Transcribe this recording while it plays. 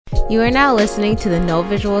You are now listening to the No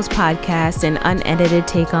Visuals Podcast, an unedited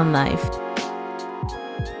take on life.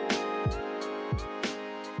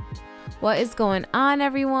 What is going on,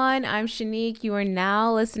 everyone? I'm Shanique. You are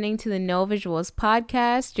now listening to the No Visuals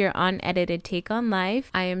Podcast, your unedited take on life.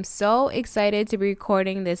 I am so excited to be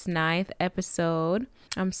recording this 9th episode.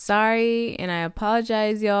 I'm sorry and I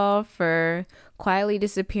apologize, y'all, for quietly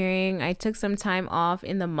disappearing. I took some time off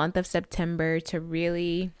in the month of September to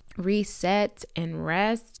really reset and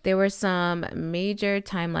rest. There were some major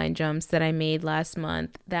timeline jumps that I made last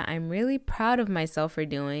month that I'm really proud of myself for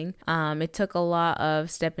doing. It took a lot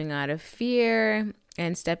of stepping out of fear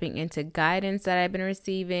and stepping into guidance that I've been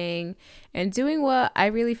receiving and doing what I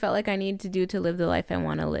really felt like I needed to do to live the life I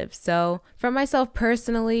want to live. So for myself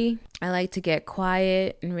personally, I like to get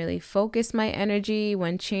quiet and really focus my energy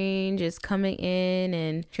when change is coming in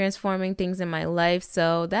and transforming things in my life.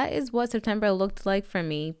 So that is what September looked like for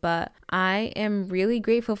me. But I am really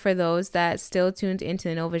grateful for those that still tuned into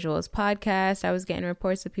the No Visuals Podcast. I was getting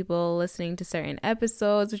reports of people listening to certain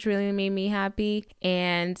episodes, which really made me happy.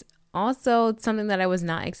 And also something that I was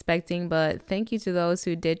not expecting, but thank you to those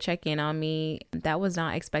who did check in on me. That was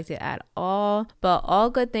not expected at all, but all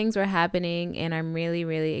good things were happening, and I'm really,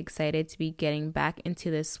 really excited to be getting back into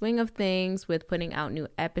the swing of things with putting out new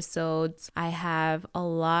episodes. I have a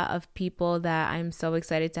lot of people that I'm so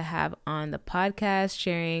excited to have on the podcast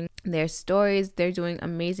sharing their stories. They're doing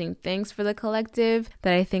amazing things for the collective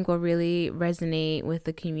that I think will really resonate with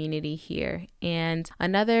the community here. And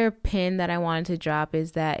another pin that I wanted to drop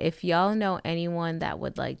is that if y'all know anyone that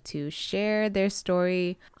would like to share their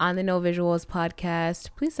story on the No Visuals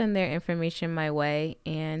Podcast, please send their information my way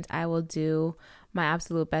and I will do my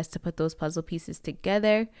absolute best to put those puzzle pieces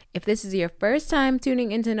together. If this is your first time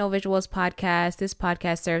tuning into No Visuals Podcast, this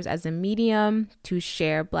podcast serves as a medium to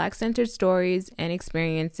share Black-centered stories and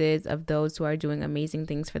experiences of those who are doing amazing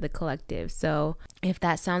things for the collective. So if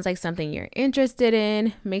that sounds like something you're interested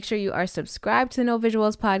in, make sure you are subscribed to the No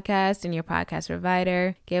Visuals Podcast in your podcast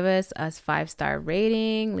provider. Give us a 5-star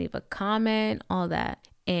rating, leave a comment, all that.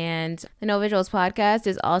 And the No Visuals Podcast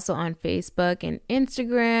is also on Facebook and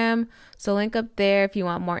Instagram. So link up there if you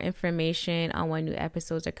want more information on when new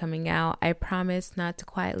episodes are coming out. I promise not to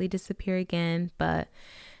quietly disappear again, but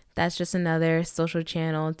that's just another social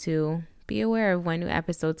channel to be aware of when new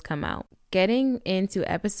episodes come out. Getting into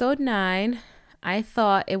episode 9, I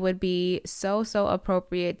thought it would be so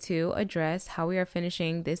appropriate to address how we are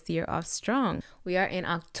finishing this year off strong. We are in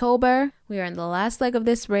October. We are in the last leg of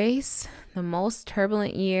this race. The most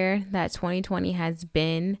turbulent year that 2020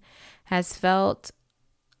 has felt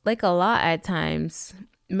like a lot at times.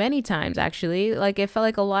 Many times, actually. Like, it felt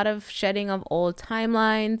like a lot of shedding of old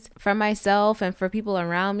timelines for myself and for people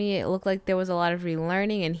around me. It looked like there was a lot of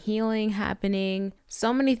relearning and healing happening.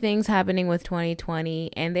 So many things happening with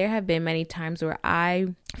 2020. And there have been many times where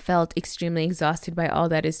I felt extremely exhausted by all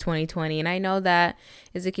that is 2020. And I know that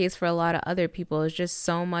is the case for a lot of other people. There's just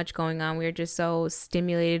so much going on. We're just so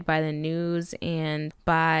stimulated by the news and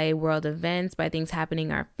by world events, by things happening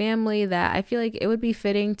in our family, that I feel like it would be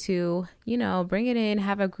fitting to, bring it in,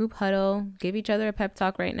 have a group huddle, give each other a pep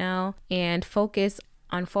talk right now, and focus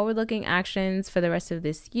on forward-looking actions for the rest of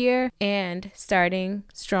this year and starting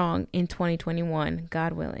strong in 2021,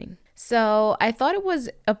 God willing. So I thought it was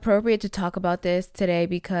appropriate to talk about this today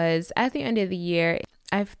because at the end of the year,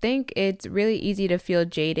 I think it's really easy to feel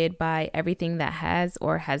jaded by everything that has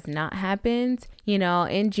or has not happened.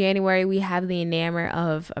 In January, we have the enamor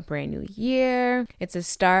of a brand new year. It's a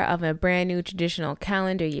start of a brand new traditional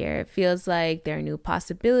calendar year. It feels like there are new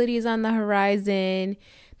possibilities on the horizon.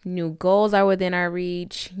 New goals are within our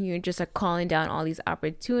reach. You just are calling down all these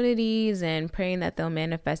opportunities and praying that they'll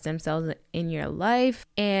manifest themselves in your life.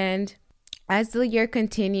 And as the year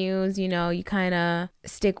continues, you kind of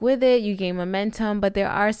stick with it, you gain momentum, but there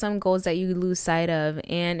are some goals that you lose sight of.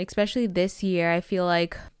 And especially this year, I feel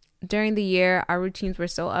like during the year, our routines were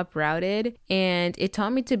so uprooted, and it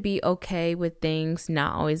taught me to be okay with things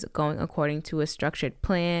not always going according to a structured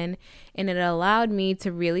plan. And it allowed me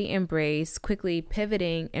to really embrace quickly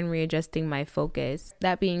pivoting and readjusting my focus.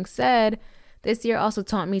 That being said, this year also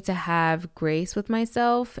taught me to have grace with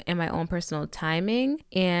myself and my own personal timing.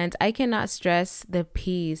 And I cannot stress the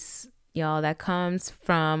peace, y'all, that comes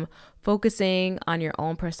from focusing on your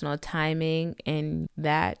own personal timing and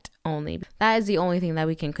that only. That is the only thing that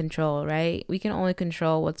we can control, right? We can only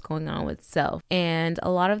control what's going on with self. And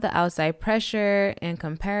a lot of the outside pressure and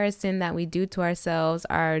comparison that we do to ourselves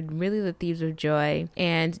are really the thieves of joy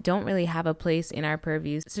and don't really have a place in our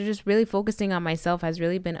purview. So just really focusing on myself has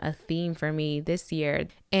really been a theme for me this year.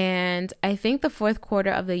 And I think the fourth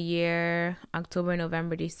quarter of the year, October,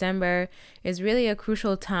 November, December, is really a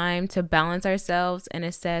crucial time to balance ourselves and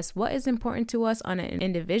assess what is important to us on an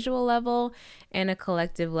individual level and a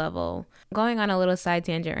collective level. Going on a little side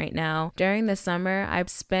tangent right now. During the summer, I've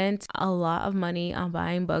spent a lot of money on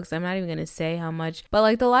buying books. I'm not even going to say how much, but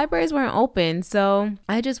like the libraries weren't open. So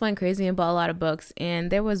I just went crazy and bought a lot of books.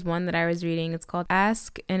 And there was one that I was reading. It's called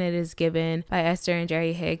Ask and It Is Given by Esther and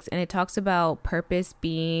Jerry Hicks. And it talks about purpose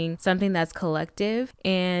being something that's collective.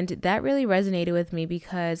 And that really resonated with me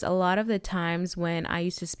because a lot of the times when I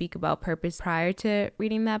used to speak about purpose prior to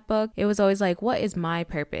reading that book, it was always like, what is my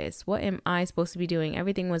purpose? What am I supposed to be doing?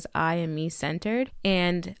 Everything was I and me centered.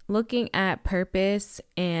 And looking at purpose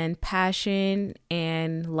and passion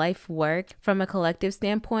and life work from a collective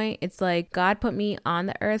standpoint, it's like God put me on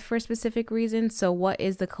the earth for a specific reason. So what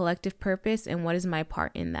is the collective purpose and what is my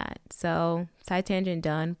part in that? So side tangent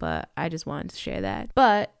done, but I just wanted to share that.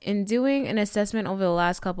 But in doing an assessment over the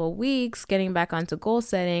last couple of weeks, getting back onto goal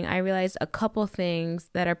setting, I realized a couple things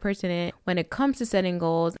that are pertinent when it comes to setting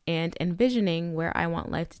goals and envisioning where I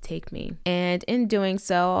want life to take me. And in doing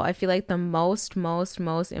so, I feel like the most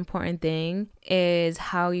important thing is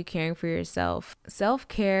how you're caring for yourself.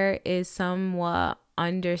 Self-care is somewhat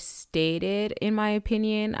understated, in my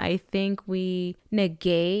opinion. I think we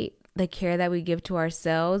negate the care that we give to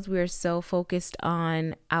ourselves. We're so focused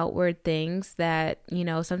on outward things that,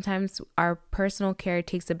 sometimes our personal care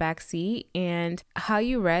takes a back seat, and how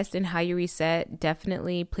you rest and how you reset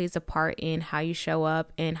definitely plays a part in how you show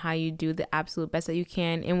up and how you do the absolute best that you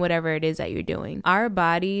can in whatever it is that you're doing. Our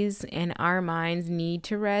bodies and our minds need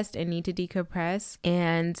to rest and need to decompress.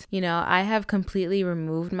 And, I have completely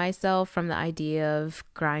removed myself from the idea of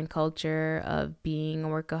grind culture, of being a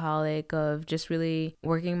workaholic, of just really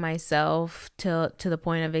working myself to the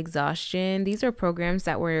point of exhaustion. These are programs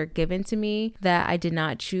that were given to me that I did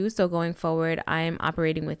not choose. So going forward, I am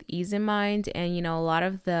operating with ease in mind. And, a lot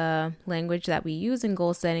of the language that we use in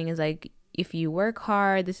goal setting is like, if you work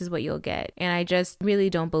hard, this is what you'll get. And I just really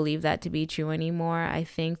don't believe that to be true anymore. I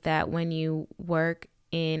think that when you work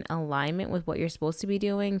in alignment with what you're supposed to be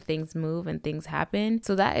doing, things move and things happen.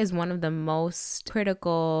 So that is one of the most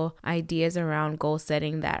critical ideas around goal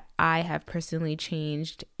setting that I have personally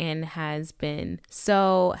changed and has been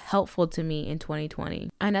so helpful to me in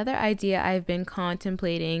 2020. Another idea I've been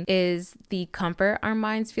contemplating is the comfort our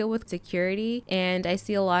minds feel with security. And I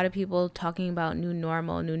see a lot of people talking about new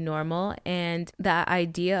normal. And that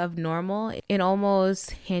idea of normal, it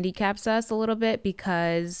almost handicaps us a little bit,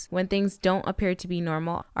 because when things don't appear to be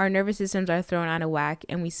normal, our nervous systems are thrown out of whack,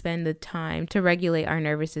 and we spend the time to regulate our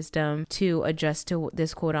nervous system to adjust to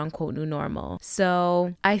this quote unquote new normal.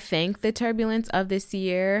 So I think the turbulence of this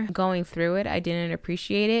year, going through it, I didn't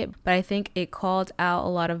appreciate it, but I think it called out a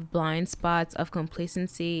lot of blind spots of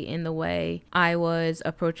complacency in the way I was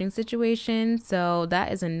approaching situations. So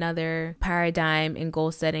that is another paradigm in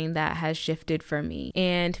goal setting that has shifted for me.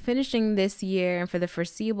 And finishing this year and for the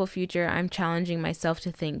foreseeable future, I'm challenging myself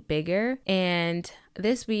to think bigger. And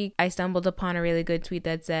this week, I stumbled upon a really good tweet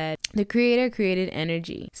that said, "The creator created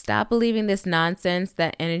energy. Stop believing this nonsense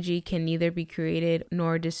that energy can neither be created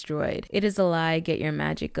nor destroyed. It is a lie. Get your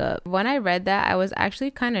magic up." When I read that, I was actually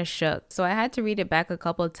kind of shook. So I had to read it back a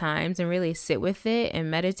couple of times and really sit with it and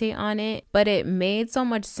meditate on it. But it made so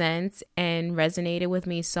much sense and resonated with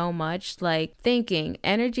me so much. Like thinking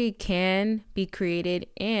energy can be created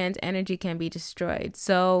and energy can be destroyed.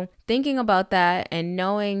 So thinking about that and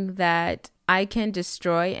knowing that I can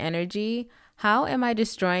destroy energy, how am I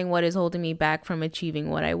destroying what is holding me back from achieving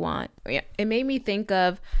what I want? It made me think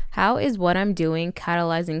of, how is what I'm doing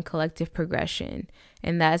catalyzing collective progression?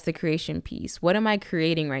 And that's the creation piece. What am I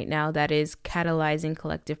creating right now that is catalyzing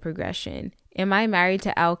collective progression? Am I married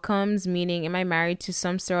to outcomes? Meaning, am I married to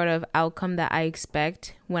some sort of outcome that I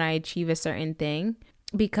expect when I achieve a certain thing?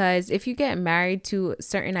 Because if you get married to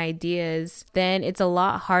certain ideas, then it's a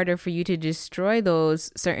lot harder for you to destroy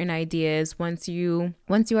those certain ideas once you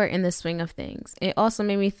are in the swing of things. It also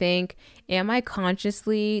made me think, am I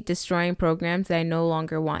consciously destroying programs that I no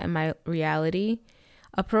longer want in my reality?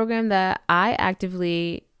 A program that I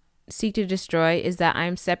actively seek to destroy is that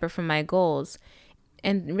I'm separate from my goals.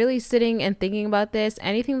 And really sitting and thinking about this,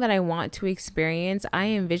 anything that I want to experience, I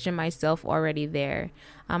envision myself already there.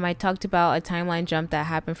 I talked about a timeline jump that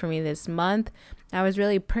happened for me this month. I was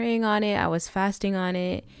really praying on it. I was fasting on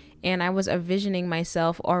it, and I was envisioning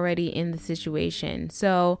myself already in the situation.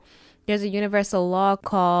 So there's a universal law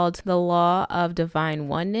called the law of divine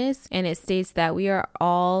oneness, and it states that we are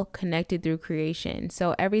all connected through creation.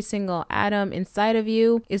 So every single atom inside of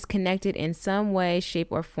you is connected in some way, shape,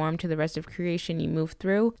 or form to the rest of creation you move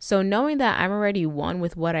through. So knowing that I'm already one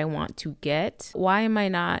with what I want to get, why am I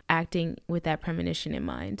not acting with that premonition in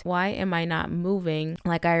mind? Why am I not moving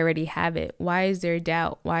like I already have it? Why is there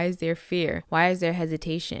doubt? Why is there fear? Why is there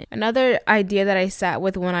hesitation? Another idea that I sat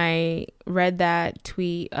with when I read that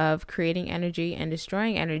tweet of creating energy and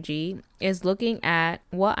destroying energy is looking at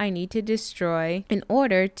what I need to destroy in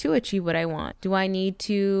order to achieve what I want. Do I need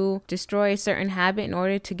to destroy a certain habit in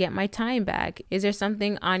order to get my time back? Is there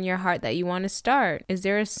something on your heart that you want to start? Is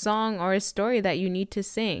there a song or a story that you need to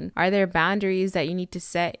sing? Are there boundaries that you need to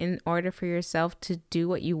set in order for yourself to do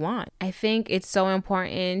what you want? I think it's so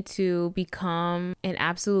important to become an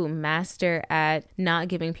absolute master at not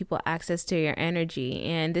giving people access to your energy.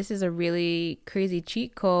 And this is a really crazy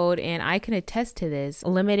cheat code, and I can attest to this.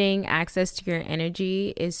 Limiting access to your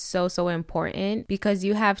energy is so important, because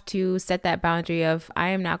you have to set that boundary of, I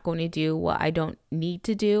am not going to do what I don't need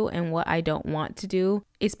to do and what I don't want to do,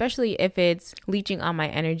 especially if it's leeching on my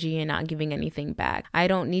energy and not giving anything back. I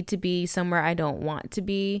don't need to be somewhere I don't want to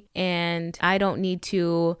be, and I don't need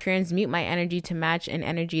to transmute my energy to match an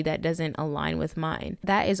energy that doesn't align with mine.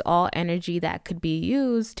 That is all energy that could be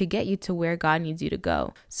used to get you to where God needs you to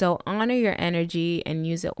go. So honor your energy and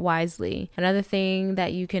use it wisely. Another thing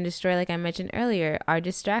that you can destroy, like I mentioned earlier, are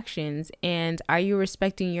distractions. And are you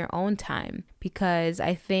respecting your own time? Because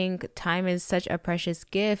I think time is such a precious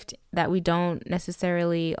gift that we don't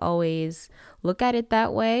necessarily always look at it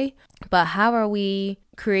that way. But how are we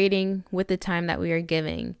creating with the time that we are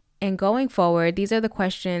giving? And going forward, these are the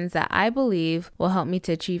questions that I believe will help me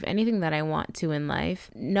to achieve anything that I want to in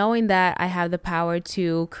life. Knowing that I have the power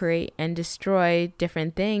to create and destroy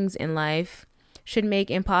different things in life should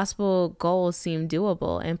make impossible goals seem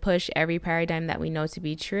doable and push every paradigm that we know to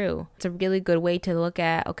be true. It's a really good way to look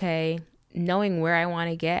at, okay, knowing where I want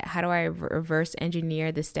to get, how do I reverse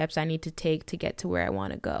engineer the steps I need to take to get to where I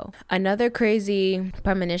want to go? Another crazy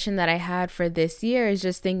premonition that I had for this year is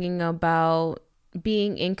just thinking about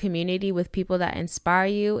being in community with people that inspire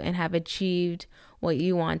you and have achieved what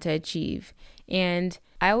you want to achieve. And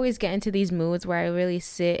I always get into these moods where I really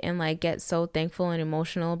sit and get so thankful and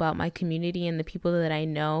emotional about my community and the people that I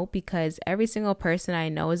know, because every single person I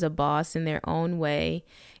know is a boss in their own way,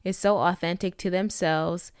 is so authentic to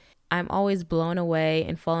themselves. I'm always blown away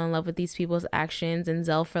and fall in love with these people's actions and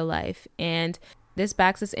zeal for life. And this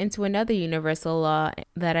backs us into another universal law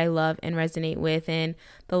that I love and resonate with, and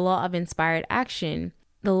the law of inspired action.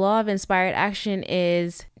 The law of inspired action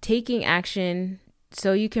is taking action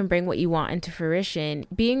so you can bring what you want into fruition.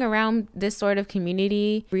 Being around this sort of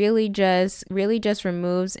community really just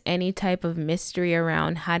removes any type of mystery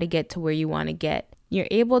around how to get to where you want to get. You're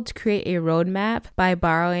able to create a roadmap by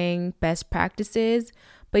borrowing best practices,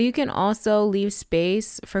 but you can also leave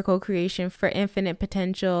space for co-creation, for infinite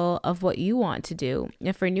potential of what you want to do,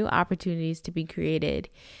 and for new opportunities to be created.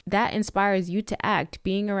 That inspires you to act.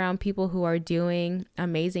 Being around people who are doing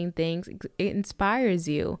amazing things, it inspires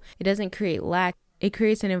you. It doesn't create lack. It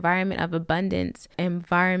creates an environment of abundance, an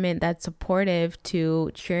environment that's supportive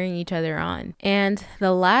to cheering each other on. And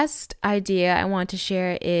the last idea I want to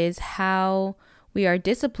share is how we are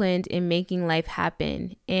disciplined in making life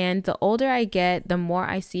happen. And the older I get, the more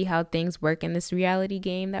I see how things work in this reality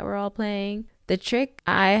game that we're all playing. The trick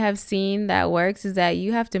I have seen that works is that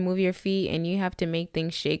you have to move your feet and you have to make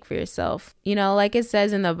things shake for yourself. You know, like it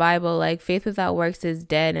says in the Bible, faith without works is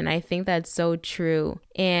dead. And I think that's so true.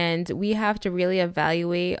 And we have to really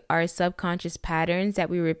evaluate our subconscious patterns that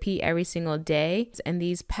we repeat every single day. And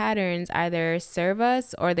these patterns either serve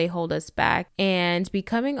us or they hold us back. And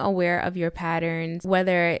becoming aware of your patterns,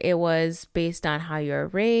 whether it was based on how you're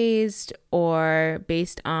raised or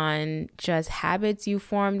based on just habits you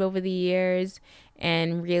formed over the years,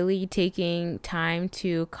 and really taking time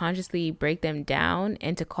to consciously break them down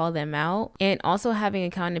and to call them out, and also having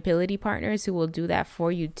accountability partners who will do that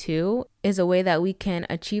for you too, is a way that we can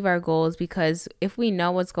achieve our goals. Because if we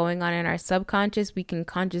know what's going on in our subconscious, we can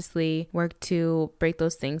consciously work to break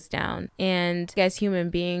those things down. And as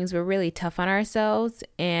human beings, we're really tough on ourselves,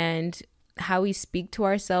 and how we speak to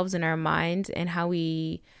ourselves in our minds and how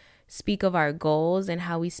we speak of our goals and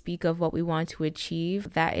how we speak of what we want to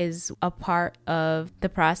achieve, that is a part of the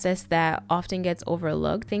process that often gets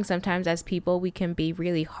overlooked. I think sometimes as people, we can be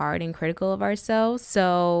really hard and critical of ourselves.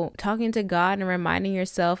 So talking to God and reminding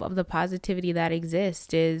yourself of the positivity that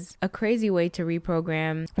exists is a crazy way to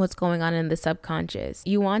reprogram what's going on in the subconscious.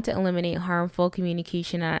 You want to eliminate harmful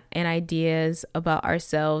communication and ideas about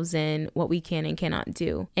ourselves and what we can and cannot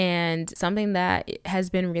do. And something that has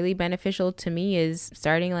been really beneficial to me is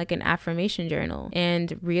starting like an affirmation journal.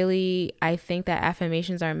 And really, I think that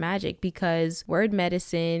affirmations are magic because word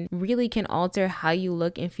medicine really can alter how you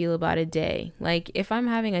look and feel about a day. Like if I'm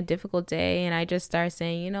having a difficult day and I just start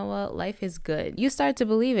saying, you know what, life is good, you start to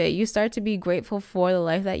believe it. You start to be grateful for the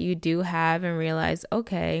life that you do have and realize,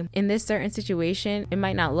 okay, in this certain situation, it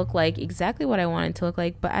might not look like exactly what I want it to look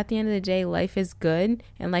like, but at the end of the day, life is good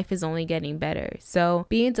and life is only getting better. So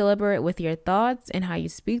being deliberate with your thoughts and how you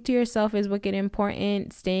speak to yourself is wicked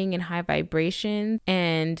important. Staying in high vibration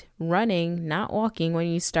and running, not walking, when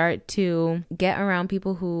you start to get around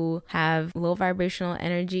people who have low vibrational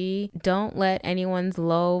energy. Don't let anyone's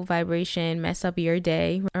low vibration mess up your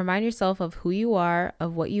day. Remind yourself of who you are,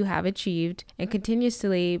 of what you have achieved, and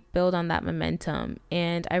continuously build on that momentum.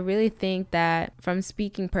 And I really think that from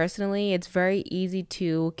speaking personally, it's very easy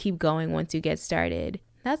to keep going once you get started.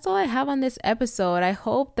 That's all I have on this episode. I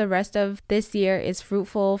hope the rest of this year is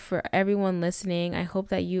fruitful for everyone listening. I hope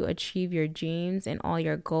that you achieve your dreams and all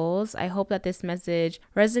your goals. I hope that this message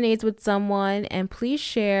resonates with someone, and please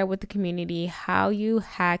share with the community how you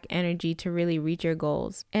hack energy to really reach your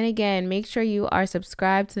goals. And again, make sure you are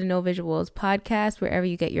subscribed to the No Visuals podcast wherever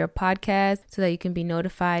you get your podcasts so that you can be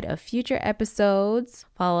notified of future episodes.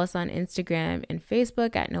 Follow us on Instagram and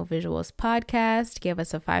Facebook at No Visuals Podcast. Give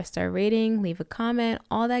us a 5-star rating, leave a comment,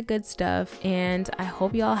 all that good stuff. And I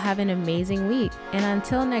hope y'all have an amazing week. And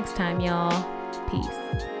until next time, y'all, peace.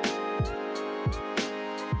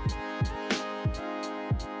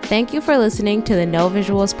 Thank you for listening to the No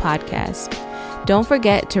Visuals Podcast. Don't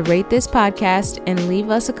forget to rate this podcast and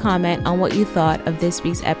leave us a comment on what you thought of this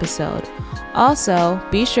week's episode. Also,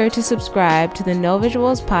 be sure to subscribe to the No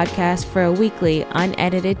Visuals Podcast for a weekly,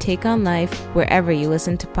 unedited take on life wherever you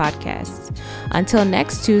listen to podcasts. Until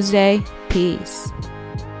next Tuesday, peace.